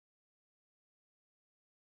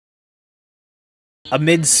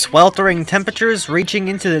Amid sweltering temperatures reaching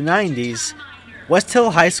into the 90s,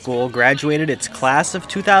 Westhill High School graduated its class of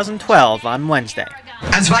 2012 on Wednesday.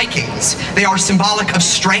 As Vikings, they are symbolic of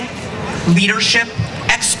strength, leadership,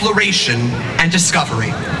 exploration, and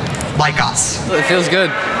discovery, like us. It feels good.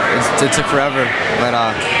 It took forever, but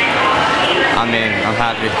I'm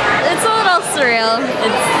happy. It's a little surreal.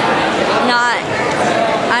 It's not,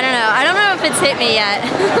 I don't know if it's hit me yet.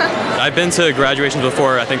 I've been to graduations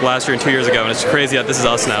before, I think last year and 2 years ago, and it's crazy that this is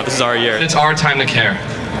us now. This is our year. It's our time to care.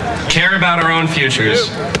 Care about our own futures.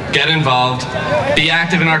 Get involved. Be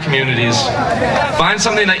active in our communities. Find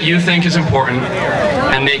something that you think is important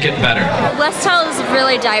and make it better. Westhill is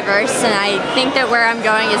really diverse, and I think that where I'm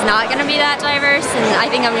going is not going to be that diverse, and I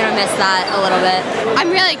think I'm going to miss that a little bit. I'm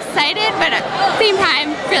really excited, but at the same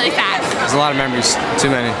time, really sad. There's a lot of memories, too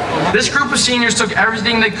many. This group of seniors took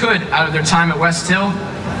everything they could out of their time at Westhill,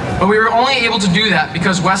 but we were only able to do that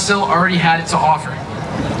because Westhill already had it to offer.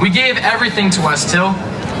 We gave everything to Westhill,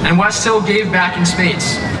 and Westhill gave back in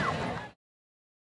spades.